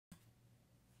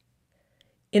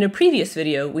In a previous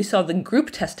video, we saw the group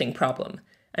testing problem,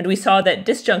 and we saw that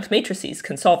disjunct matrices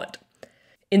can solve it.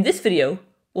 In this video,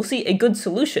 we'll see a good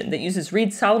solution that uses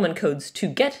Reed-Solomon codes to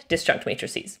get disjunct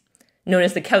matrices, known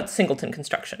as the Kautz-Singleton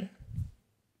construction.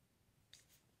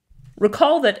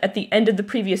 Recall that at the end of the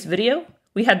previous video,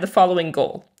 we had the following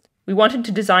goal. We wanted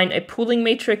to design a pooling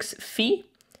matrix phi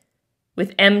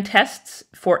with m tests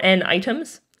for n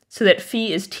items, so that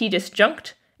phi is t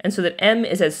disjunct, and so that m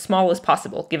is as small as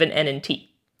possible, given n and t.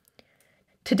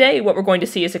 Today, what we're going to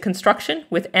see is a construction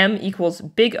with m equals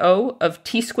big O of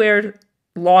t squared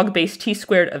log base t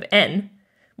squared of n,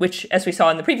 which, as we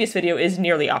saw in the previous video, is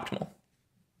nearly optimal.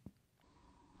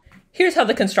 Here's how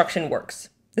the construction works.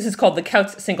 This is called the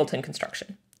Kautz-Singleton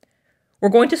construction. We're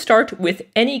going to start with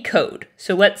any code.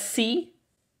 So let C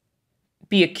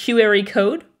be a Q-ary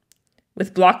code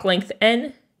with block length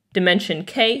n, dimension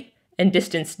k, and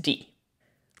distance d.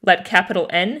 Let capital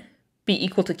N be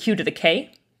equal to q to the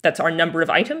k. That's our number of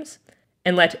items,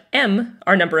 and let m,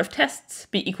 our number of tests,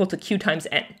 be equal to q times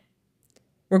n.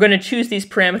 We're going to choose these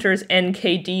parameters n,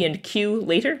 k, d, and q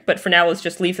later, but for now let's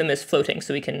just leave them as floating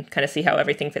so we can kind of see how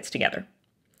everything fits together.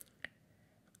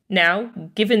 Now,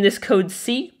 given this code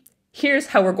C, here's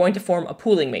how we're going to form a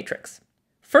pooling matrix.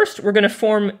 First, we're going to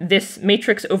form this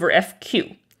matrix over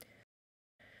FQ.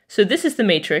 So this is the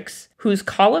matrix whose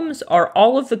columns are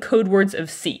all of the code words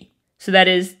of C. So that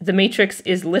is, the matrix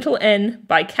is little n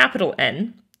by capital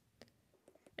N,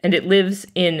 and it lives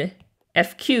in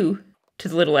FQ to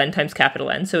the little n times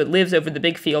capital N, so it lives over the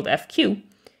big field FQ,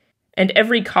 and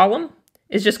every column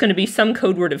is just going to be some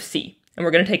code word of C. And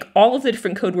we're going to take all of the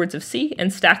different code words of C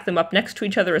and stack them up next to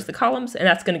each other as the columns, and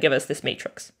that's going to give us this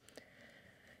matrix.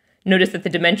 Notice that the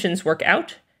dimensions work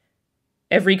out.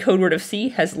 Every code word of C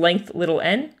has length little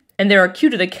n, and there are q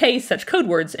to the k such code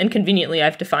words, and conveniently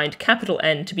I've defined capital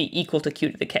N to be equal to q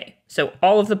to the k. So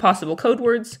all of the possible code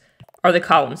words are the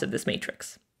columns of this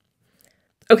matrix.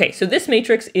 Okay, so this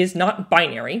matrix is not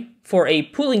binary. For a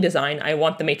pooling design, I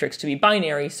want the matrix to be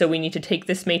binary, so we need to take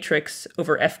this matrix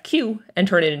over FQ and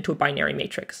turn it into a binary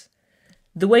matrix.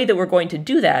 The way that we're going to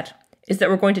do that is that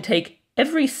we're going to take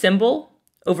every symbol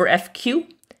over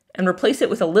FQ and replace it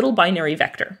with a little binary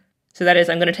vector. So that is,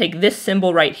 I'm going to take this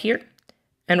symbol right here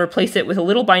and replace it with a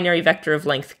little binary vector of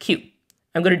length q.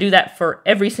 I'm going to do that for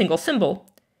every single symbol,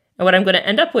 and what I'm going to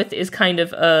end up with is kind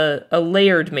of a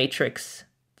layered matrix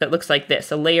that looks like this,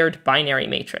 a layered binary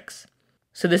matrix.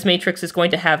 So this matrix is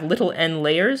going to have little n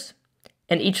layers,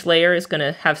 and each layer is going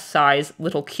to have size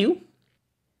little q.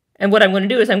 And what I'm going to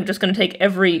do is I'm just going to take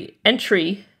every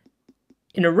entry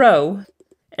in a row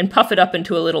and puff it up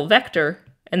into a little vector,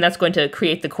 and that's going to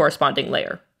create the corresponding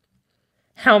layer.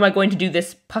 How am I going to do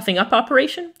this puffing up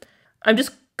operation? I'm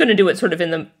just going to do it sort of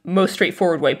in the most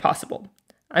straightforward way possible.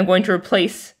 I'm going to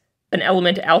replace an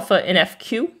element alpha in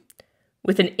FQ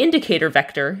with an indicator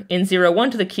vector in 0,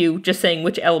 1 to the q, just saying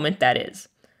which element that is.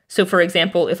 So for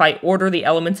example, if I order the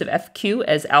elements of FQ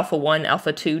as alpha 1,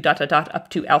 alpha 2, up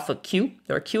to alpha q,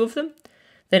 there are q of them,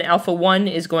 then alpha 1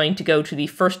 is going to go to the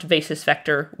first basis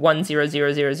vector 1, 0,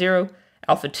 0, 0, 0,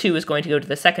 alpha 2 is going to go to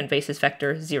the second basis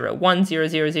vector 0, 1, 0,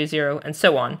 0, 0, 0, and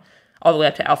so on, all the way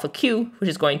up to alpha q, which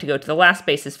is going to go to the last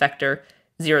basis vector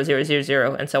 0, 0, 0,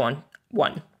 0, and so on,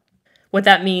 1. What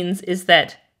that means is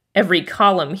that every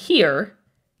column here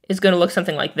is going to look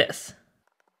something like this.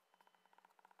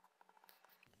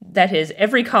 That is,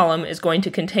 every column is going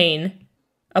to contain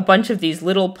a bunch of these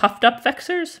little puffed up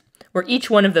vectors, where each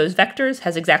one of those vectors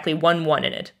has exactly 1, 1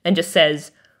 in it, and just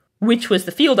says which was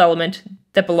the field element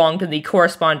that belonged to the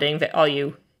corresponding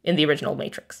value in the original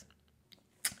matrix.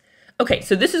 Okay,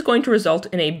 so this is going to result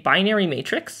in a binary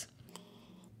matrix,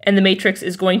 and the matrix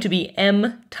is going to be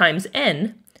m times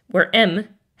n, where m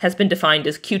has been defined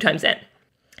as q times n.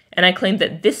 And I claim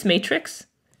that this matrix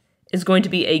is going to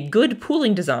be a good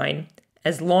pooling design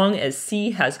as long as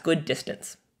C has good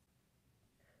distance.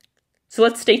 So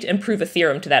let's state and prove a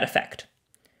theorem to that effect.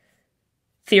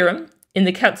 Theorem, in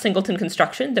the Kautz-Singleton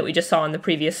construction that we just saw on the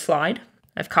previous slide,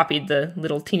 I've copied the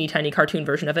little teeny tiny cartoon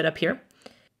version of it up here.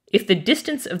 If the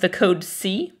distance of the code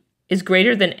C is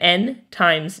greater than n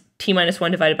times t minus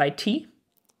 1 divided by t,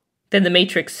 then the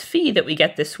matrix phi that we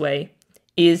get this way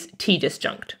is t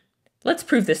disjunct. Let's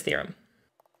prove this theorem.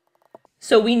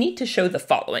 So we need to show the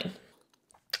following.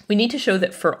 We need to show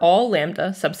that for all lambda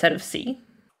subset of C,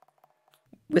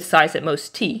 with size at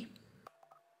most t,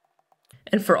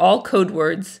 and for all code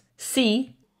words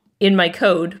C in my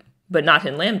code, but not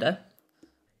in lambda,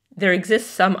 there exists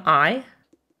some I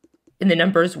in the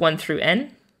numbers 1 through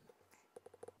n,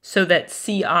 so that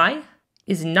Ci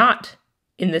is not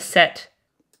in the set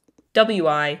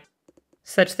Wi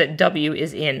such that W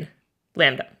is in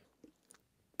lambda.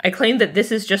 I claim that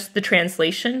this is just the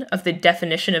translation of the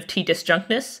definition of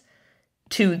T-disjunctness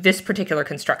to this particular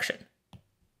construction.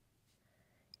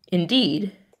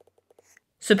 Indeed,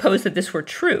 suppose that this were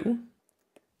true,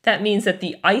 that means that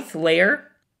the ith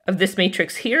layer of this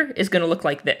matrix here is going to look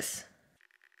like this.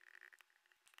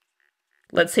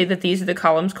 Let's say that these are the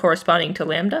columns corresponding to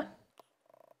lambda,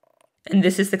 and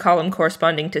this is the column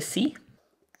corresponding to C.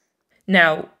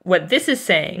 Now, what this is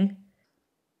saying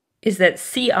is that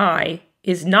Ci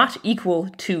is not equal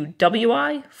to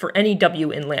Wi for any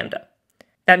w in lambda.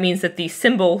 That means that the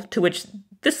symbol to which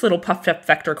this little puffed up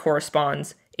vector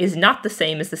corresponds is not the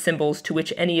same as the symbols to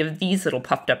which any of these little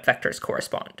puffed up vectors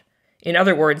correspond. In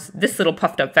other words, this little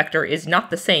puffed up vector is not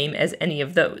the same as any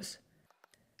of those.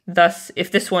 Thus, if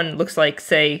this one looks like,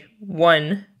 say,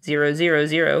 1, 0, 0,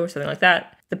 0, or something like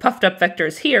that, the puffed up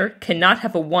vectors here cannot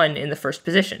have a 1 in the first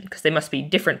position, because they must be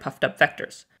different puffed up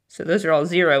vectors. So those are all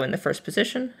 0 in the first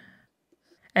position,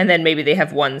 and then maybe they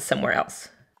have 1 somewhere else.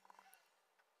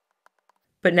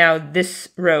 But now this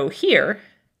row here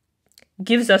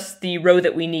gives us the row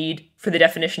that we need for the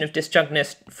definition of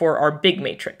disjunctness for our big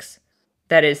matrix.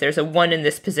 That is, there's a 1 in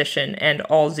this position and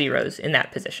all zeros in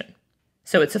that position.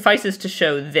 So it suffices to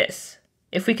show this.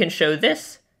 If we can show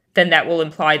this, then that will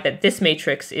imply that this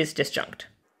matrix is disjunct.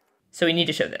 So we need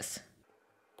to show this.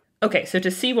 Okay, so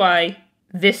to see why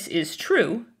this is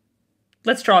true,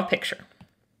 let's draw a picture.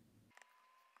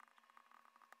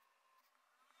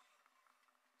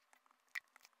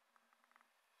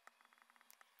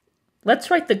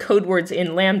 Let's write the code words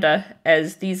in lambda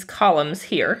as these columns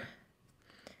here.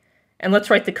 And let's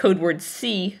write the code word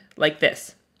C like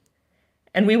this.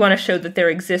 And we want to show that there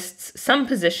exists some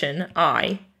position,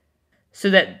 I, so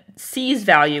that C's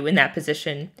value in that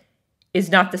position is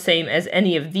not the same as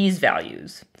any of these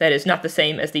values. That is, not the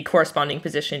same as the corresponding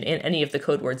position in any of the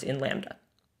code words in lambda.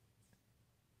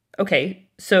 Okay,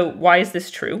 so why is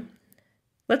this true?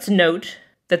 Let's note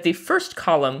that the first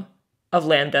column of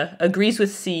lambda agrees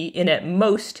with C in at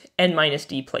most n minus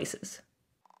d places,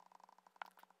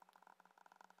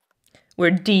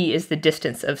 where d is the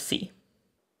distance of C.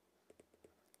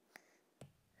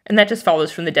 And that just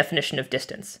follows from the definition of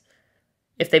distance.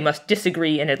 If they must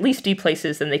disagree in at least d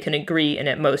places, then they can agree in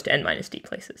at most n minus d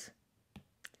places.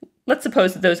 Let's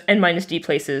suppose that those n minus d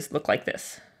places look like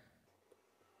this.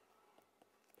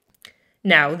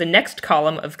 Now, the next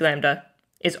column of lambda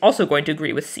is also going to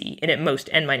agree with C in at most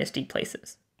n minus d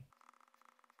places.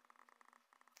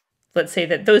 Let's say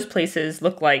that those places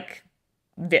look like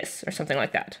this, or something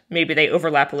like that. Maybe they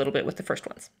overlap a little bit with the first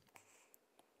ones.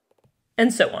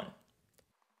 And so on.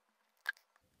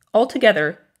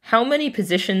 Altogether, how many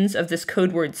positions of this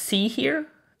code word C here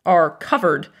are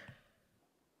covered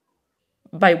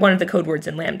by one of the code words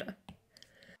in lambda?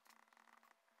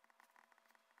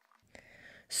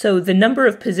 So the number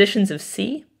of positions of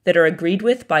C that are agreed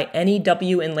with by any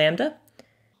w in lambda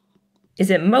is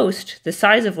at most the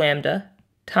size of lambda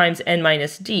times n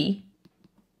minus d,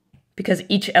 because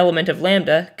each element of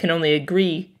lambda can only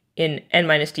agree in n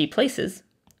minus d places.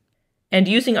 And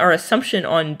using our assumption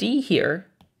on d here,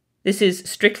 this is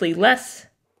strictly less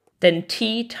than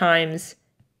t times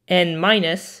n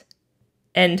minus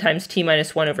n times t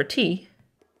minus 1 over t,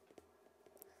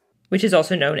 which is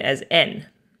also known as n.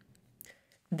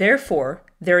 Therefore,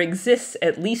 there exists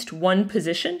at least one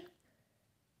position,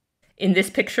 in this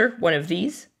picture, one of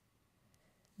these,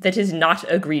 that is not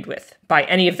agreed with by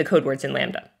any of the code words in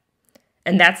lambda.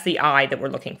 And that's the I that we're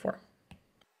looking for.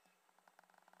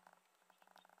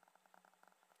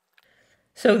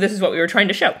 So this is what we were trying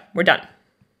to show. We're done.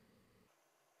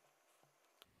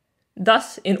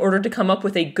 Thus, in order to come up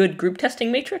with a good group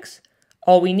testing matrix,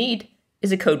 all we need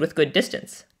is a code with good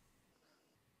distance.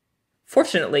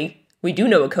 Fortunately, we do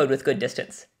know a code with good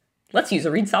distance. Let's use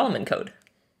a Reed-Solomon code.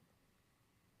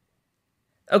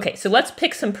 Okay, so let's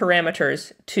pick some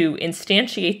parameters to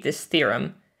instantiate this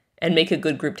theorem and make a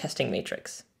good group testing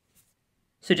matrix.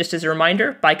 So just as a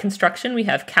reminder, by construction, we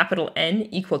have capital N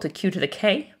equal to q to the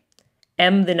k,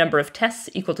 m the number of tests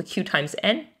equal to q times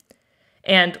n,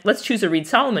 and let's choose a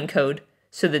Reed-Solomon code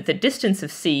so that the distance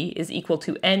of C is equal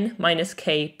to n minus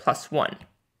k plus 1.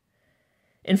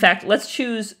 In fact, let's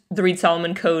choose the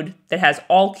Reed-Solomon code that has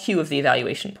all q of the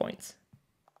evaluation points.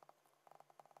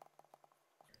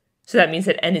 So that means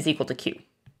that n is equal to q.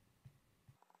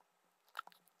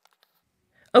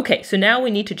 Okay, so now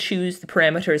we need to choose the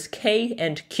parameters k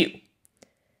and q.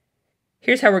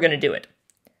 Here's how we're going to do it.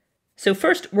 So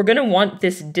first, we're going to want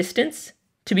this distance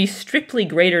to be strictly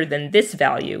greater than this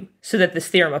value so that this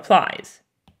theorem applies.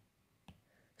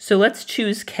 So let's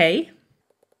choose k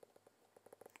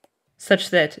such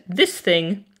that this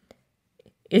thing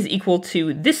is equal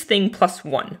to this thing plus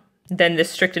 1. Then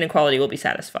this strict inequality will be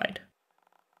satisfied.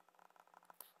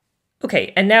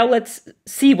 Okay, and now let's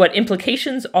see what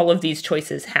implications all of these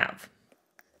choices have.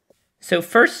 So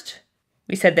first,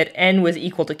 we said that n was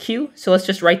equal to q, so let's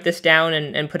just write this down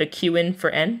and put a q in for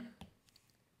n.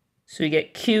 So we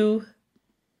get q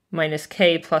minus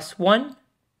k plus 1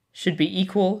 should be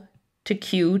equal to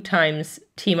q times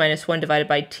t minus 1 divided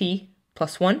by t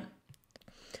plus 1.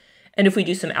 And if we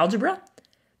do some algebra,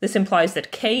 this implies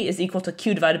that k is equal to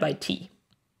q divided by t.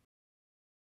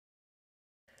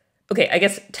 Okay, I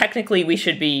guess technically we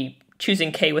should be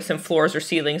choosing k with some floors or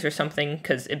ceilings or something,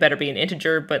 because it better be an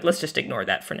integer, but let's just ignore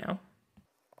that for now.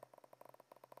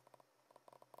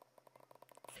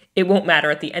 It won't matter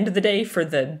at the end of the day for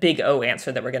the big O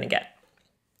answer that we're going to get.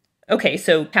 Okay,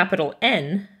 so capital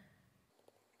N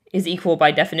is equal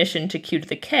by definition to q to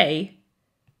the k,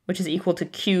 which is equal to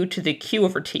q to the q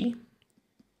over t.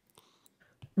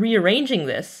 Rearranging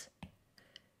this,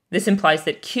 this implies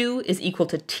that q is equal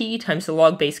to t times the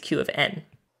log base q of n.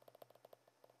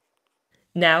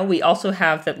 Now we also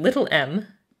have that little m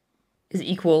is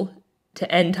equal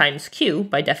to n times q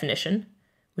by definition,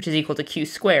 which is equal to q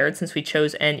squared since we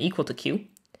chose n equal to q.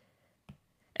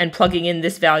 And plugging in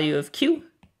this value of q,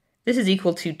 this is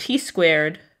equal to t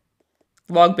squared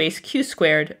log base q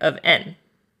squared of n.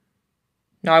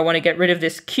 Now I want to get rid of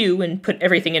this q and put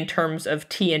everything in terms of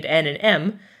t and n and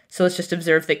m, so let's just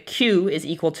observe that q is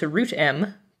equal to root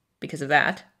m because of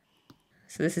that.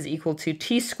 So this is equal to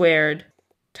t squared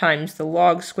times the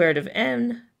log squared of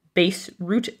n base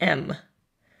root m.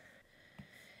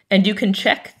 And you can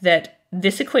check that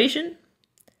this equation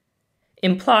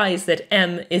implies that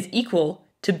m is equal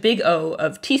to big O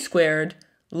of t squared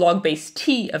log base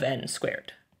t of n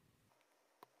squared.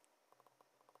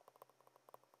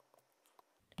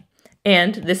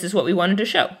 And this is what we wanted to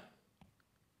show.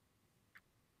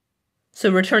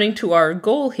 So returning to our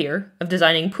goal here of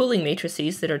designing pooling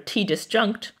matrices that are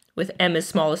t-disjunct with m as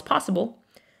small as possible,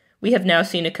 we have now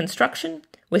seen a construction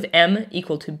with m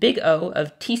equal to big O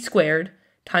of t squared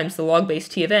times the log base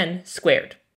t of n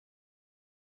squared.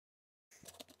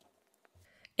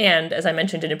 And as I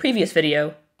mentioned in a previous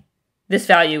video, this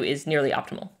value is nearly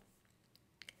optimal.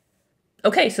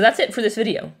 Okay, so that's it for this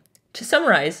video. To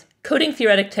summarize, coding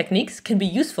theoretic techniques can be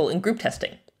useful in group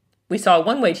testing. We saw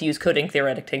one way to use coding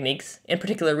theoretic techniques, in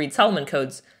particular Reed-Solomon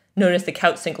codes, known as the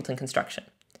Kautz-Singleton construction.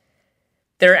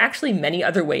 There are actually many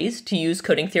other ways to use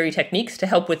coding theory techniques to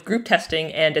help with group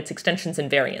testing and its extensions and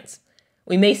variants.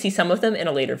 We may see some of them in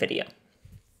a later video.